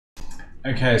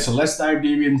Okay, so let's dive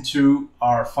deep into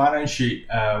our finance sheet,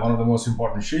 one of the most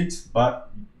important sheets,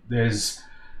 but there's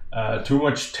too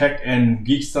much tech and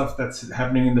geek stuff that's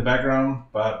happening in the background,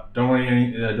 but don't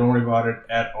worry about it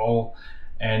at all.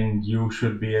 And you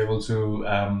should be able to,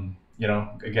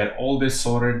 get all this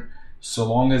sorted so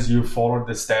long as you followed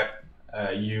the step.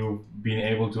 You've been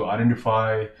able to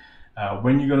identify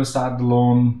when you're going to start the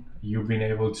loan. You've been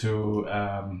able to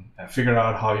figure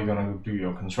out how you're going to do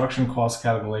your construction cost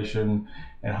calculation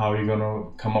and how you're going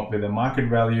to come up with a market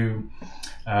value,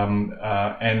 and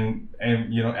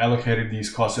allocated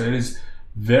these costs. So it is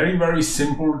very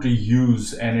simple to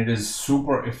use, and it is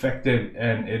super effective,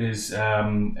 and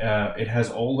it has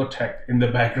all the tech in the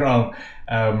background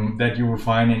that you will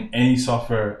find in any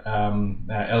software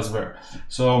elsewhere.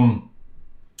 So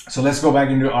let's go back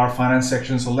into our finance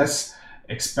section. So let's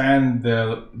expand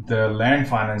the land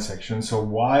finance section. So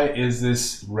why is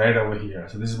this red over here?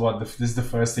 So this is the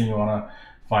first thing you want to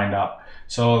find out.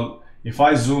 So if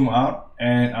I zoom out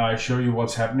and I show you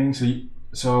what's happening,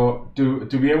 so to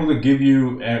be able to give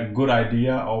you a good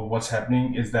idea of what's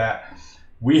happening is that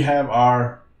we have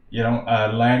our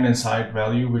land and site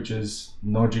value, which is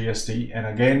no GST. And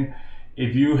again,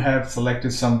 if you have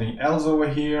selected something else over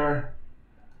here,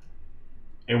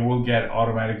 it will get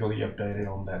automatically updated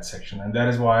on that section. And that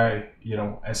is why,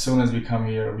 as soon as we come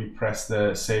here, we press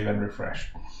the save and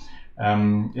refresh.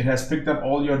 It has picked up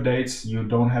all your dates. You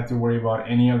don't have to worry about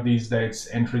any of these dates,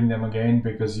 entering them again,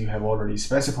 because you have already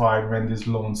specified when this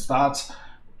loan starts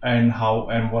and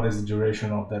what is the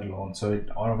duration of that loan. So it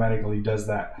automatically does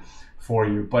that for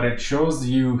you. But it shows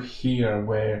you here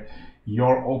where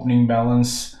your opening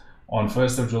balance on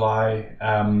 1st of July,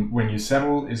 when you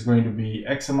settle, is going to be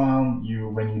X amount.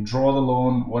 When you draw the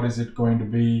loan, what is it going to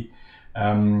be?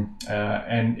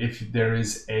 And if there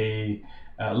is a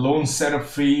loan setup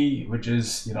fee, which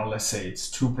is, let's say it's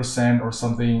 2% or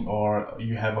something, or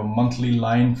you have a monthly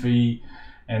line fee,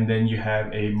 and then you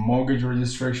have a mortgage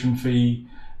registration fee.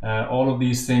 All of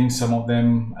these things, some of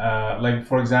them, like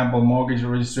for example, mortgage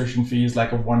registration fee is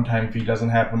like a one-time fee, doesn't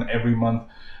happen every month.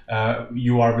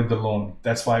 You are with the loan.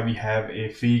 That's why we have a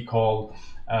fee called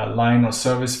line or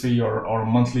service fee or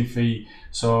monthly fee.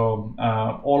 So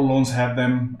all loans have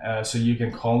them, so you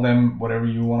can call them whatever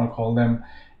you want to call them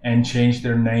and change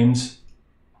their names.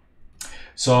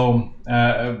 So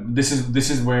this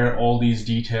is where all these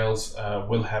details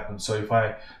will happen. So if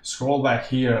I scroll back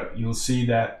here, you'll see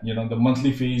that the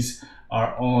monthly fees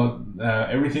are on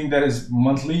everything that is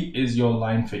monthly is your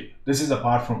line fee. This is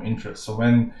apart from interest. So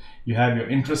when you have your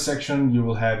interest section, you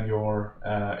will have your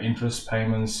interest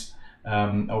payments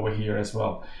over here as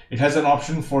well. It has an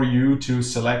option for you to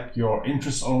select your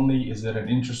interest only. Is it an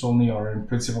interest only or in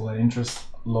principal and interest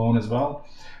loan as well?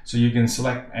 So you can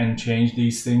select and change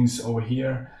these things over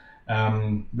here.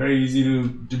 Very easy to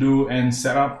do and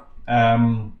set up.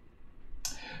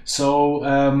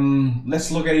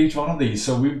 Let's look at each one of these.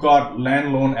 So we've got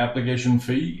land loan application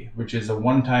fee, which is a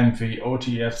one-time fee.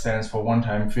 OTF stands for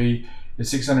one-time fee.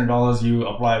 It's $600. You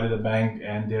apply with a bank,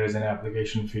 and there is an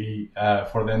application fee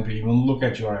for them to even look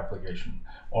at your application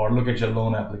or look at your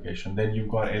loan application. Then you've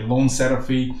got a loan setup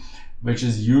fee, which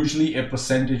is usually a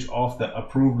percentage of the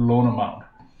approved loan amount.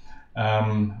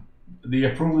 The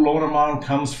approved loan amount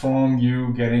comes from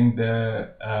you getting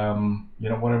the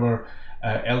whatever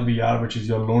LVR, which is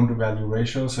your loan to value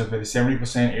ratio. So if it is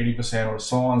 70%, 80%, or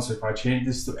so on. So if I change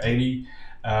this to 80,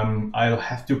 I'll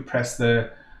have to press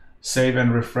the save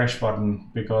and refresh button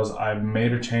because I've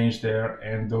made a change there,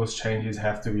 and those changes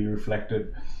have to be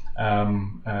reflected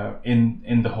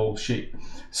in the whole sheet.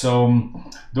 So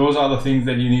those are the things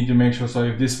that you need to make sure. So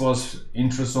if this was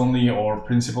interest only or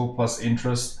principal plus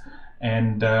interest,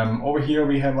 and over here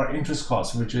we have our interest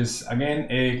cost, which is again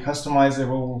a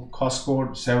customizable cost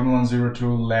code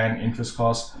 7102 land interest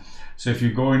cost. So if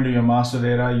you go into your master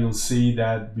data, you'll see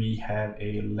that we have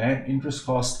a land interest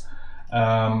cost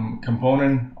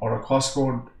component or a cost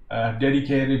code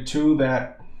dedicated to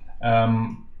that,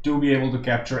 to be able to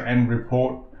capture and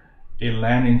report a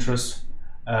land interest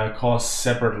cost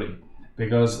separately,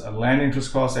 because a land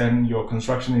interest cost and your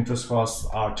construction interest costs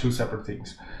are two separate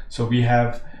things. So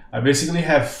I basically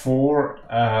have four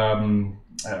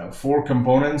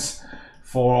components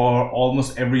for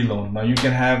almost every loan. Now you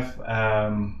can have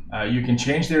you can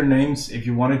change their names if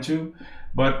you wanted to,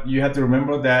 but you have to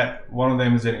remember that one of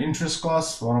them is an interest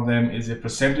cost, one of them is a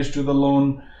percentage to the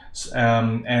loan,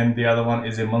 and the other one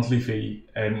is a monthly fee,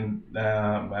 and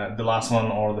the last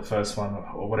one, or the first one,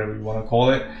 or whatever you want to call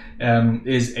it,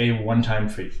 is a one-time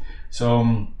fee.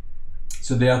 So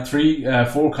there are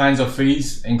four kinds of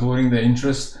fees, including the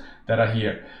interest, that are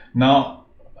here. Now,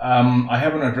 I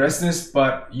haven't addressed this,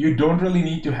 but you don't really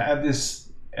need to have this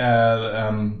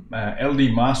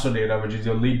LD master data, which is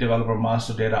your lead developer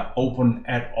master data, open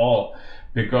at all,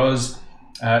 because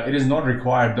it is not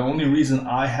required. The only reason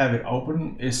I have it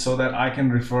open is so that I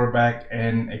can refer back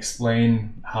and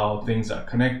explain how things are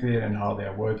connected and how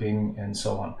they're working and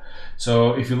so on.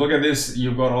 So if you look at this,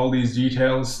 you've got all these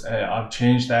details. I've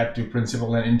changed that to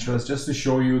principal and interest just to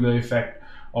show you the effect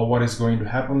of what is going to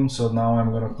happen. So now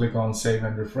I'm going to click on save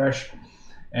and refresh,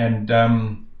 and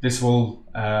this will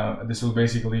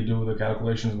basically do the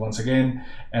calculations once again.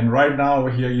 And right now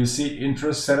over here you see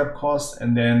interest setup cost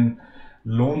and then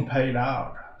loan paid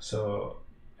out. So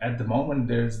at the moment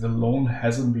the loan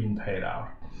hasn't been paid out,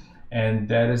 and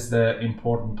that is the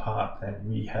important part that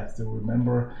we have to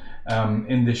remember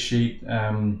in this sheet,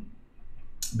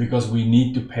 because we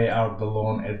need to pay out the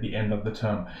loan at the end of the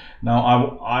term.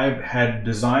 Now I had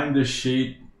designed this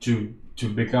sheet to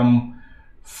become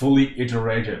fully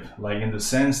iterative, like in the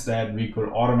sense that we could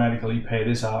automatically pay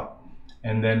this out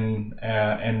and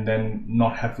then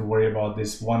not have to worry about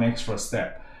this one extra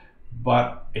step,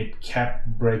 but it kept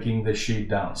breaking the sheet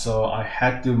down. So I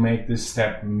had to make this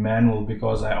step manual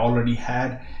because I already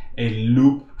had a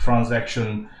loop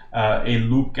transaction, a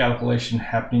loop calculation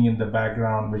happening in the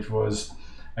background, which was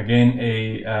again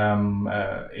a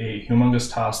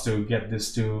humongous task to get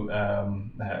this to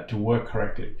work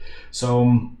correctly.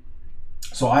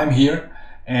 So I'm here,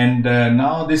 and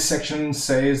now this section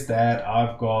says that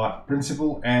I've got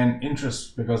principal and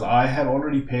interest because I have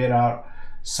already paid out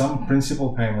some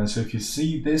principal payments. So if you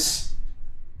see this,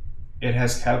 it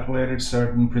has calculated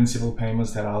certain principal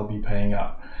payments that I'll be paying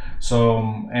out.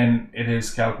 So and it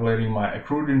is calculating my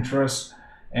accrued interest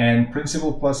and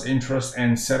principal plus interest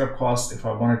and setup costs if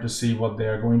I wanted to see what they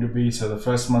are going to be. So the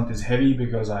first month is heavy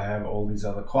because I have all these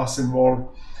other costs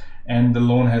involved, and the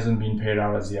loan hasn't been paid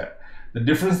out as yet. The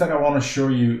difference that I want to show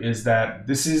you is that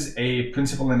this is a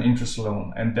principal and interest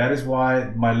loan, and that is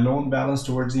why my loan balance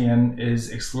towards the end is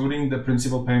excluding the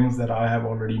principal payments that I have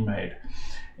already made.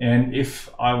 And if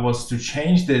I was to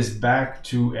change this back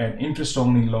to an interest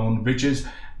only loan, which is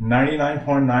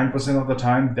 99.9% of the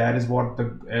time, that is what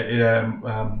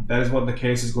the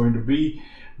case is going to be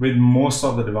with most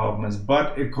of the developments.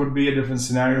 But it could be a different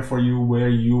scenario for you where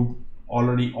you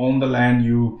already own the land,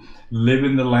 you live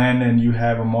in the land, and you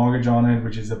have a mortgage on it,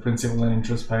 which is the principal and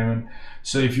interest payment.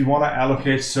 So if you want to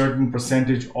allocate certain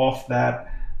percentage of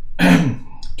that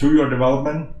to your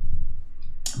development,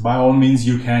 by all means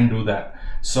you can do that.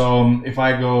 So if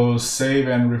I go save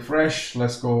and refresh,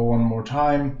 let's go one more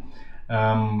time,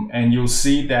 and you'll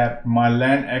see that my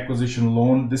land acquisition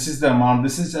loan, this is the amount.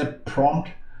 This is a prompt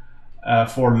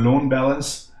for loan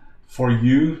balance for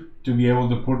you to be able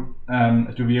to put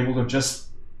to just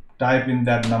type in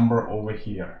that number over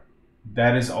here.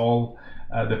 That is all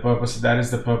the purpose. That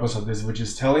is the purpose of this, which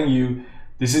is telling you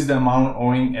this is the amount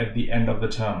owing at the end of the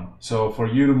term. So for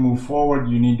you to move forward,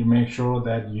 you need to make sure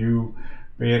that you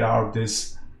paid out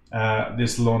this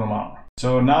this loan amount.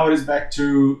 So now it is back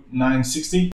to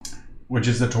 960, which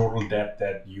is the total debt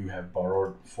that you have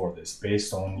borrowed for this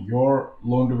based on your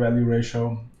loan to value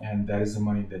ratio, and that is the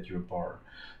money that you have borrowed.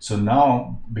 So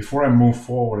now, before I move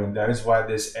forward, and that is why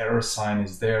this error sign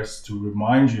is there, is to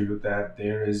remind you that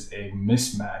there is a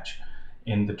mismatch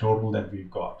in the total that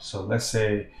we've got. So let's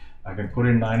say I can put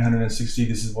in 960.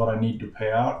 This is what I need to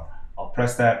pay out. I'll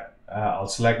press that. I'll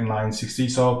select 960.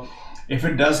 So if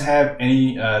it does have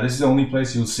any, this is the only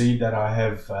place you'll see that I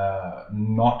have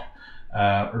not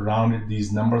rounded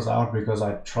these numbers out, because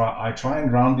I try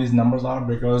and round these numbers out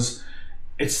because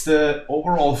it's the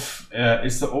overall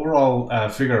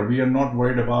figure. We are not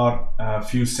worried about a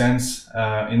few cents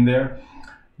in there.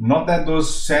 Not that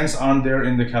those cents aren't there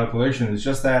in the calculation. It's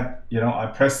just that, you know, I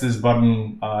pressed this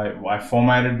button. I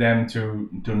formatted them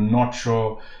to not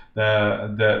show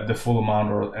the full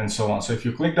amount and so on. So if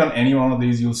you clicked on any one of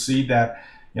these, you'll see that,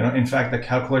 you know, in fact, the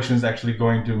calculation is actually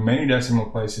going to many decimal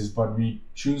places, but we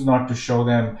choose not to show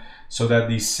them so that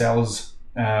these cells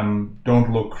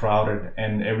don't look crowded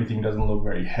and everything doesn't look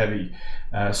very heavy.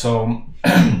 So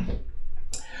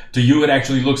to you, it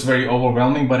actually looks very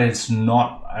overwhelming, but it's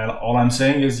not. All I'm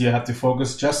saying is you have to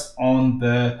focus just on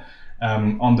the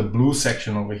blue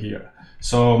section over here.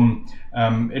 So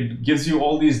it gives you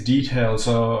all these details.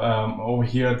 So over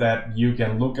here that you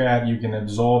can look at, you can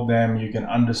absorb them, you can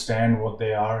understand what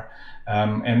they are,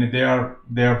 and they are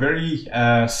very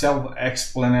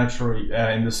self-explanatory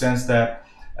in the sense that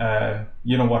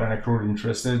you know what an accrued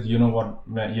interest is, you know what,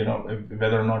 you know,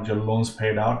 whether or not your loan's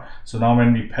paid out. So now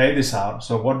when we pay this out,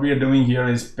 so what we are doing here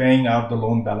is paying out the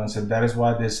loan balance, and that is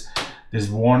why this this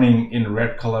warning in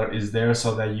red color is there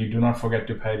so that you do not forget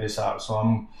to pay this out.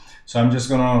 So I'm just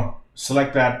gonna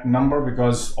select that number,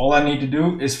 because all I need to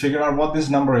do is figure out what this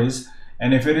number is.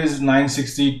 And if it is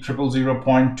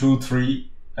 960,000.23,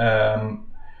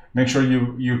 make sure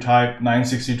you type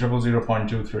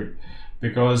 960,000.23,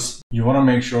 because you want to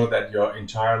make sure that your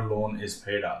entire loan is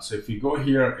paid out. So if you go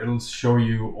here, it'll show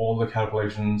you all the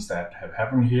calculations that have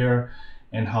happened here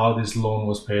and how this loan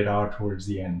was paid out towards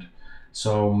the end.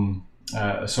 So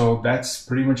so that's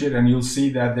pretty much it, and you'll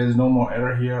see that there's no more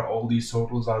error here. All these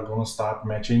totals are going to start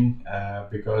matching,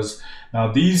 because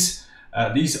now these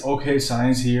OK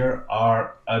signs here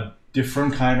are a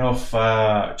different kind of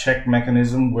check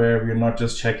mechanism, where we're not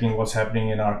just checking what's happening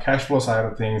in our cash flow side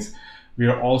of things. We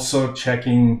are also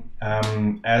checking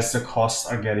as the costs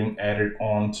are getting added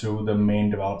on to the main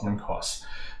development costs.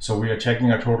 So we are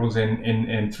checking our totals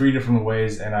in 3 different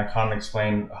ways, and I can't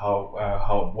explain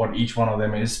what each one of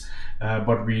them is.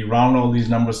 But we round all these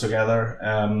numbers together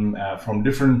from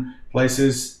different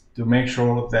places to make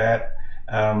sure that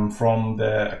from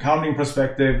the accounting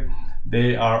perspective,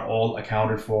 they are all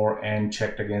accounted for and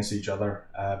checked against each other.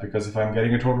 Because if I'm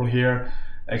getting a total here,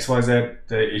 XYZ,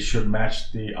 it should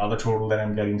match the other total that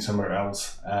I'm getting somewhere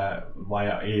else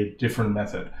via a different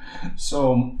method.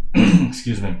 So,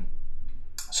 excuse me.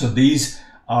 So these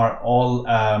are all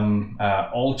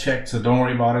checked, so don't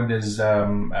worry about it. There's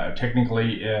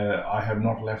technically I have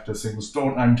not left a single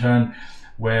stone unturned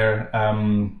where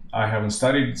I haven't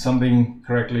studied something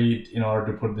correctly in order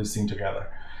to put this thing together.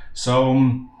 So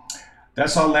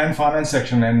that's our land finance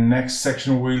section, and next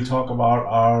section we'll talk about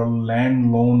our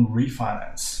land loan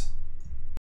refinance.